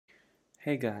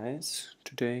Hey guys,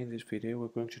 today in this video we're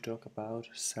going to talk about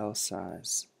cell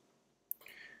size.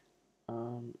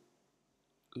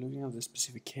 Looking at the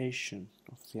specification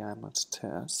of the IMAT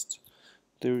test,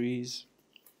 there is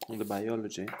on the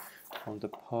biology, on the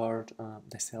part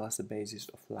the cell as the basis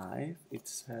of life, it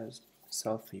says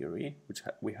cell theory, which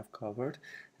we have covered,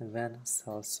 and then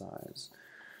cell size.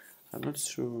 I'm not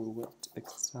sure what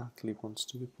exactly wants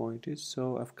to be pointed,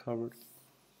 so I've covered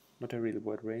not a really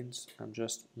wide range. I'm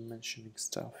just mentioning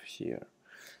stuff here.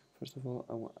 First of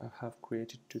all, I have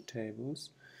created two tables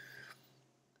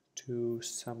to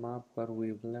sum up what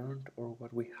we've learned or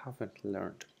what we haven't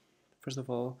learned. First of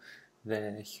all,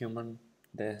 the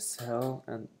cell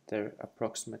and their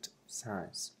approximate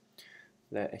size.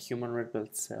 The human red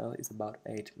blood cell is about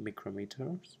 8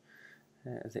 micrometers.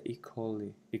 The E.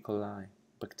 coli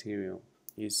bacterium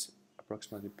is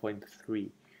approximately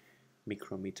 0.3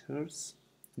 micrometers.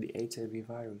 The HIV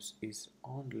virus is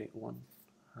only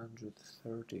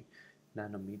 130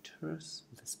 nanometers.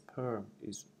 The sperm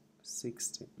is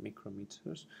 60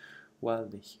 micrometers, while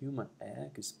the human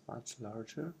egg is much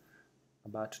larger,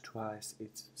 about twice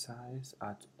its size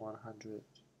at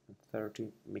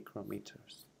 130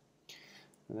 micrometers.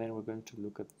 And then we're going to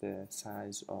look at the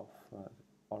size of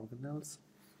organelles.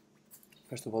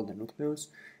 First of all, the nucleus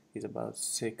is about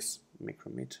 6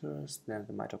 micrometers, then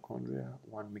the mitochondria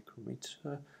 1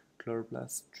 micrometer,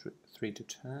 chloroplasts 3 to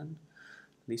 10,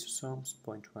 lysosomes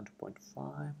 0.1 to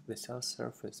 0.5, the cell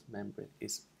surface membrane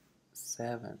is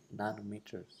 7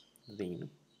 nanometers thin,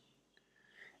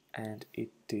 and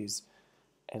it is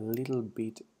a little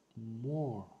bit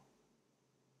more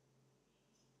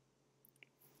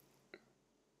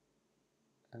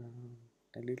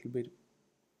a little bit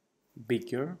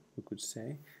bigger, we could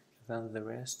say, than the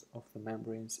rest of the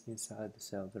membranes inside the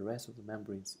cell. The rest of the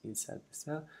membranes inside the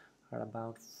cell are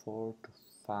about 4 to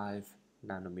 5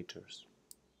 nanometers.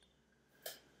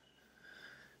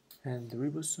 And the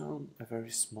ribosome, a very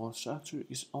small structure,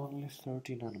 is only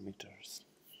 30 nanometers.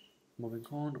 Moving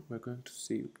on, we're going to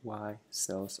see why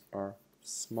cells are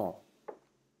small.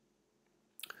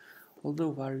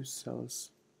 Although various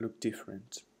cells look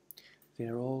different, they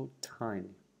are all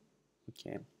tiny.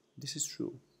 Okay, this is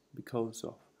true because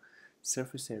of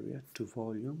surface area to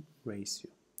volume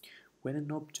ratio. When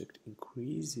an object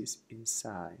increases in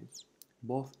size,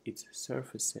 both its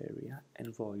surface area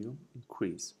and volume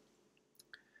increase.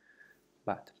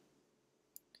 But,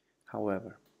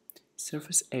 however,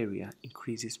 surface area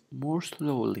increases more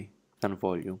slowly than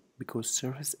volume because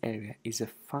surface area is a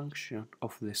function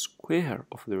of the square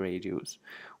of the radius,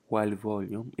 while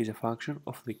volume is a function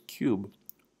of the cube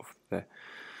of the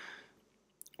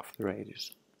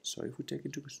radius. So if we take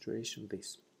into consideration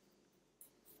this,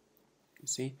 you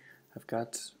see, I've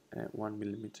got 1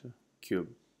 millimeter cube,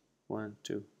 1,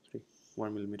 2, 3,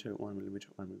 1 millimeter, 1 millimeter,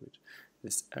 1 millimeter.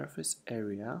 The surface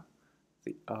area,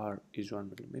 the R is 1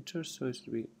 millimeter, so it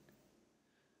will be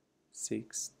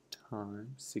 6 times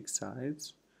 6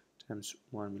 sides times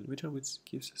 1 millimeter, which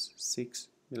gives us 6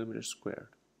 millimeters squared.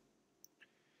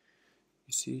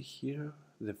 You see here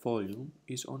the volume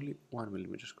is only 1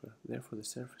 millimeter squared, therefore the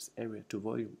surface area to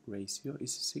volume ratio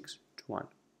is 6 to 1.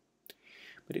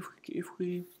 But if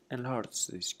we enlarge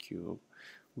this cube,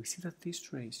 we see that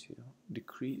this ratio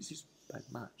decreases by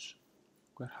much.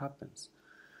 What happens?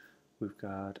 We've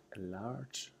got a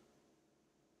large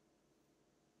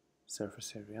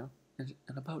surface area and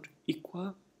about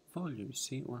equal volume. You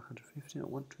see, 150 and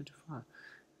 125.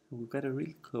 And we've got a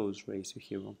really close ratio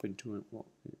here, 1.2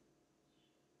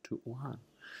 to 1.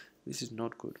 This is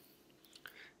not good.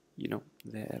 You know,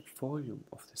 the volume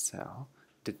of the cell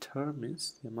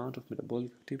determines the amount of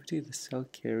metabolic activity the cell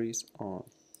carries on.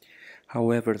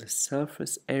 However, the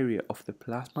surface area of the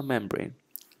plasma membrane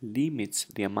limits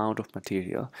the amount of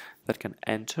material that can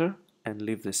enter and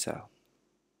leave the cell.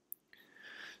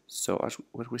 So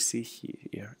what we see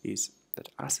here is that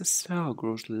as a cell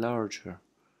grows larger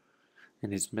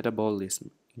and its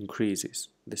metabolism increases,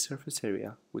 the surface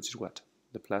area, which is what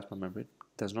the plasma membrane,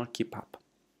 does not keep up.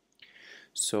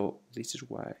 So this is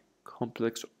why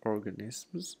complex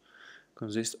organisms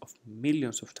consist of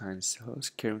millions of tiny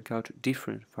cells carrying out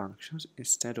different functions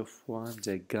instead of one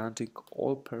gigantic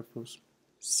all-purpose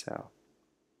cell.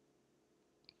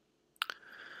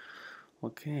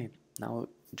 Okay, now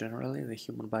generally the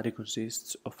human body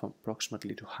consists of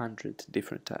approximately 200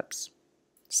 different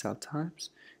cell types,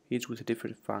 each with a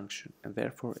different function and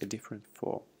therefore a different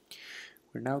form.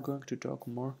 We're now going to talk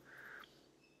more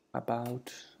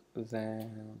about the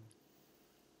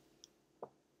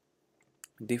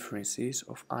differences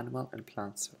of animal and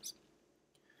plant cells.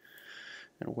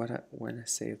 And when I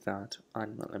say that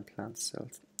animal and plant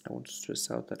cells, I want to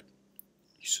stress out that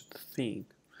you should think,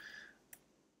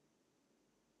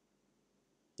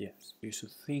 yes, you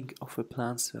should think of a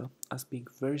plant cell as being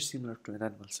very similar to an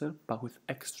animal cell, but with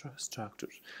extra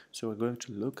structures. So we're going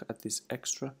to look at these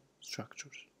extra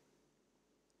structures.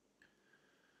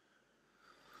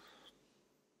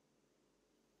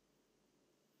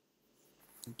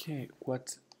 Okay,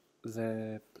 what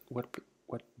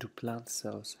do plant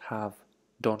cells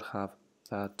don't have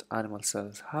that animal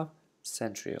cells have?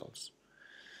 Centrioles.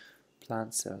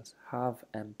 Plant cells have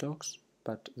mTOCs,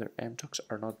 but their mTOCs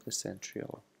are not the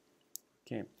centriole.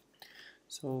 Okay,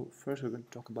 so first we're going to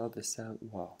talk about the cell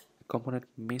wall, a component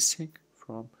missing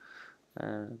from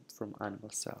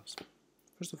animal cells.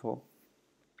 First of all,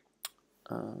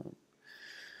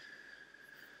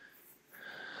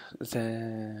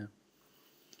 the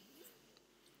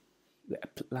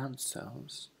plant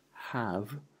cells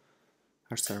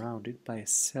are surrounded by a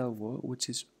cell wall which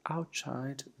is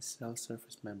outside the cell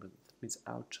surface membrane. That means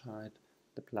outside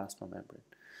the plasma membrane.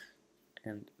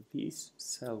 And this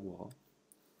cell wall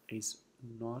is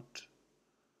not,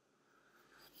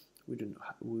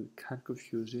 we can't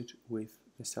confuse it with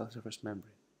the cell surface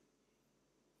membrane.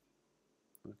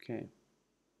 Okay.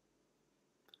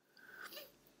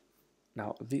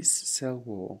 Now this cell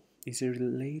wall is a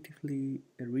relatively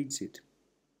rigid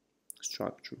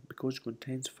structure because it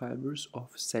contains fibers of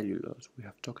cellulose. We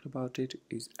have talked about it.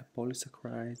 Is a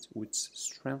polysaccharide which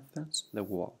strengthens the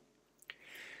wall.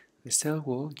 The cell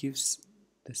wall gives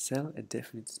the cell a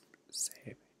definite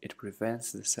shape. It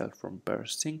prevents the cell from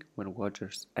bursting when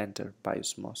waters enter by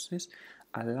osmosis,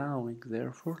 allowing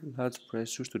therefore large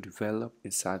pressures to develop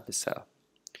inside the cell.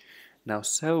 Now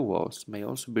cell walls may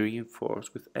also be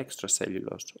reinforced with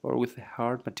extracellulose or with a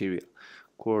hard material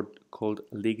called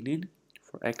lignin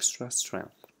for extra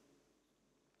strength.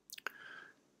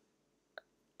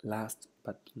 Last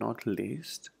but not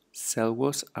least, cell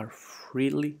walls are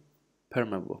freely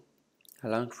permeable,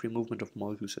 allowing free movement of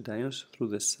molecules and ions through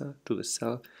the cell to the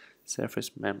cell surface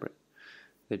membrane.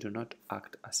 They do not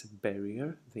act as a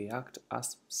barrier, they act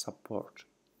as support,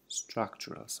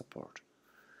 structural support.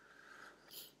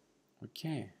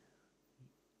 Okay,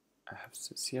 I have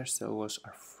said here cell walls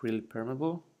are freely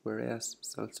permeable, whereas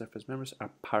cell surface membranes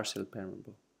are partially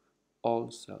permeable.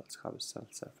 All cells have a cell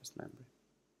surface membrane.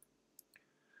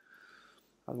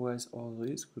 Otherwise, all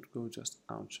these could go just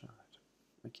outside.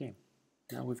 Okay,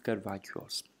 now we've got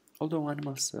vacuoles. Although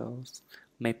animal cells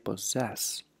may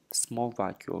possess small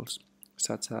vacuoles,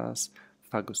 such as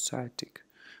phagocytic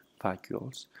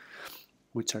vacuoles,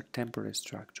 which are temporary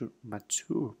structure,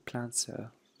 mature plant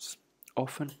cells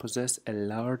often possess a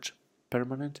large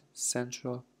permanent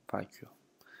central vacuole.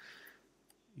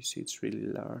 You see it's really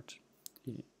large.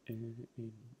 In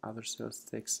other cells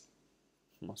it takes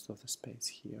most of the space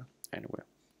here. Anyway,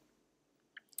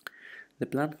 the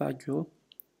plant vacuole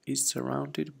is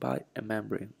surrounded by a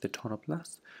membrane, the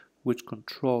tonoplast, which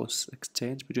controls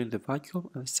exchange between the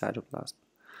vacuole and the cytoplasm.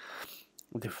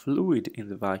 The fluid in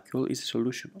the vacuole is a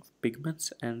solution of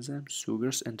pigments, enzymes,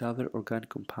 sugars, and other organic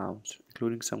compounds,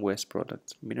 including some waste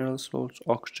products, mineral salts,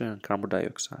 oxygen, and carbon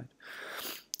dioxide.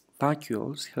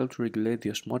 Vacuoles help to regulate the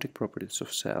osmotic properties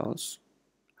of cells,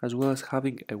 as well as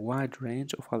having a wide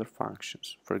range of other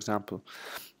functions. For example,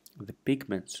 the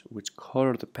pigments which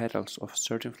color the petals of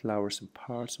certain flowers and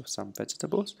parts of some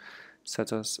vegetables,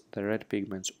 such as the red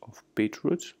pigments of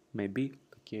beetroot, may be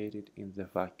located in the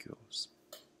vacuoles.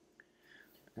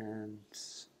 And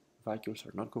vacuoles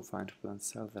are not confined to plant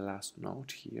cells. The last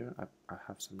note here, I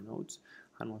have some notes.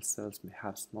 Animal cells may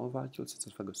have small vacuoles, such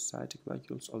as phagocytic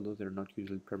vacuoles, although they're not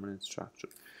usually permanent structure.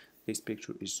 This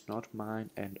picture is not mine,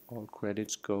 and all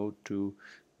credits go to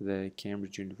the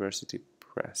Cambridge University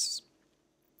Press.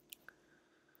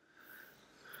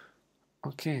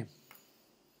 Okay,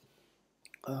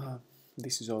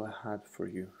 this is all I had for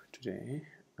you today.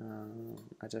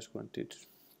 I just wanted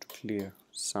to clear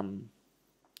some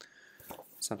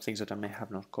things that I may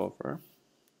have not covered.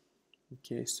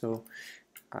 Okay, so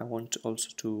I want also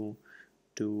to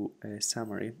do a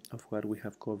summary of what we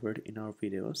have covered in our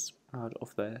videos out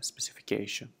of the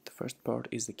specification. The first part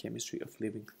is the chemistry of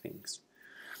living things.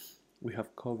 We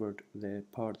have covered the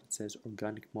part that says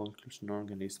organic molecules in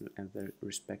organisms and their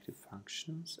respective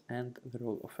functions and the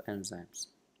role of enzymes.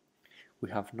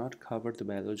 We have not covered the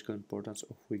biological importance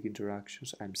of weak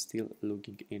interactions. I'm still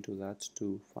looking into that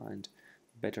to find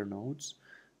better notes,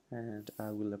 and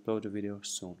I will upload a video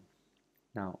soon.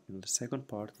 Now, in the second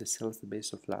part, the cell is the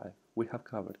base of life. We have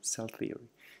covered cell theory,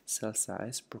 cell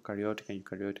size, prokaryotic and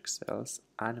eukaryotic cells,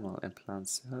 animal and plant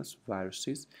cells,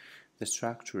 viruses, the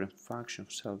structure and function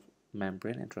of cell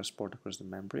membrane and transport across the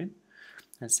membrane,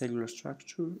 and cellular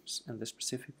structures and the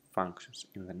specific functions.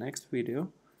 In the next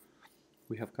video,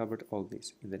 we have covered all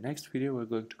this. In the next video we're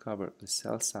going to cover the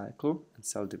cell cycle and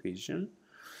cell division,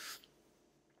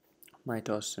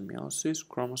 mitosis and meiosis,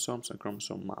 chromosomes and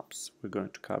chromosome maps. We're going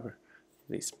to cover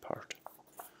this part.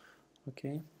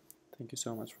 Okay, thank you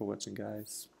so much for watching,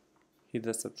 guys. Hit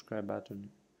the subscribe button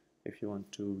if you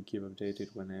want to keep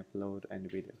updated when I upload any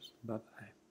videos. Bye bye.